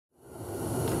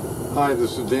Hi,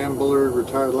 this is Dan Bullard,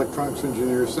 retired electronics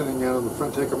engineer, sitting out on the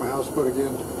front deck of my houseboat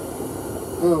again.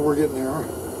 Oh, we're getting there.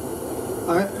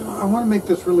 I want to make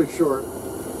this really short.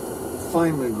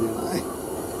 Feynman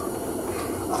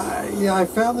again. I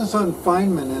found this on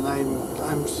Feynman, and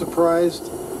I'm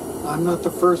surprised. I'm not the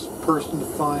first person to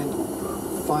find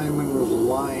Feynman was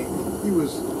lying. He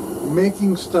was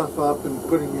making stuff up and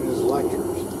putting in his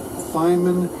lectures.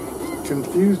 Feynman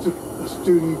confused a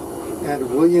student at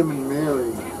William and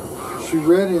Mary. She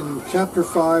read in Chapter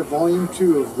 5, Volume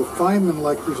 2 of the Feynman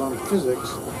Lectures on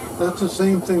Physics. That's the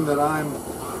same thing that I'm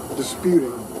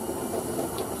disputing.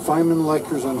 Feynman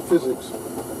Lectures on Physics.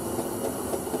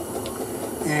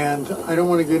 And I don't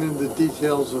want to get into the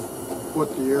details of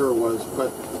what the error was,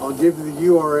 but I'll give you the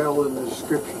URL in the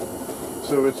description.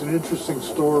 So it's an interesting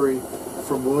story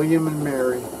from William and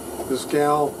Mary. This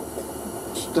gal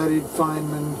studied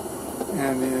Feynman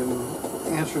and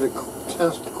then answered a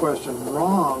test question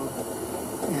wrong,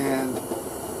 and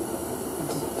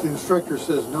the instructor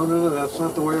says, no, that's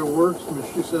not the way it works. And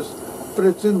she says, but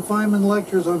it's in Feynman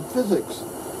Lectures on Physics.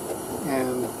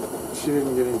 And she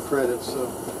didn't get any credit, so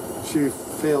she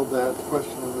failed that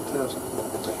question on the test.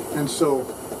 And so,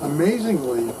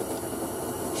 amazingly,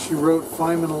 she wrote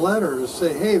Feynman a letter to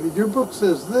say, hey, your book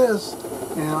says this,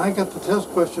 and I got the test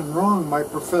question wrong. My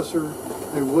professor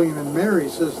at William and Mary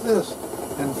says this.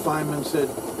 And Feynman said,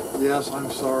 yes,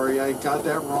 I'm sorry, I got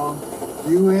that wrong.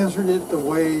 You answered it the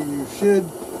way you should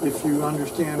if you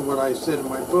understand what I said in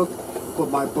my book,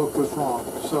 but my book was wrong,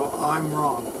 so I'm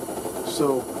wrong.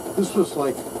 So this was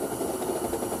like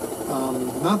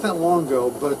not that long ago,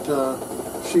 but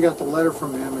she got the letter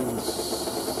from him in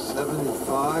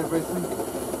 75, I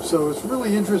think. So it's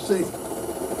really interesting.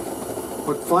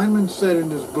 What Feynman said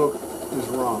in his book is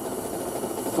wrong.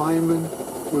 Feynman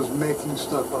was making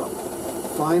stuff up.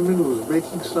 Feynman was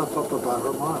making stuff up about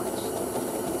harmonics.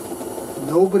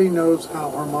 Nobody knows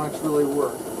how harmonics really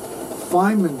work.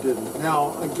 Feynman didn't.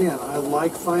 Now, again, I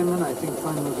like Feynman. I think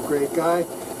Feynman's a great guy.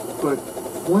 But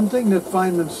one thing that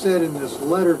Feynman said in this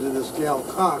letter to this gal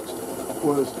Cox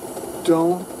was,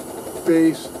 don't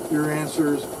base your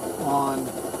answers on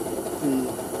the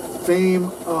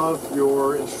fame of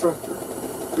your instructor.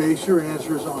 Base your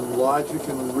answers on logic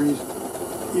and reason.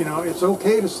 You know, it's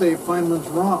okay to say Feynman's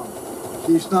wrong.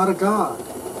 He's not a god.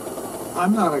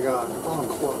 I'm not a god. Oh, I'm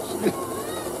close.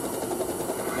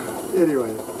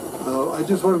 Anyway, I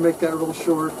just want to make that real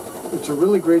short. It's a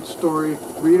really great story.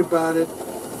 Read about it.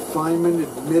 Feynman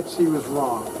admits he was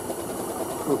wrong.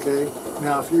 Okay?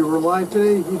 Now, if he were alive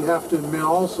today, he'd have to admit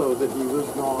also that he was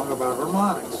wrong about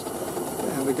harmonics.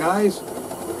 And the guys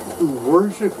who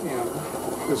worship him,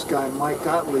 this guy Mike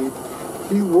Gottlieb,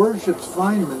 he worships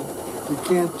Feynman. You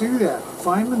can't do that.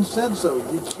 Feynman said so.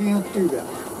 You can't do that.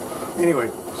 Anyway,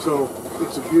 so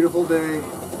it's a beautiful day.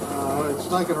 It's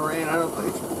not going to rain, I don't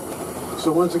think.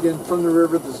 So once again, from the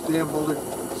river, this is Dan Bullard.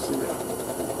 See ya.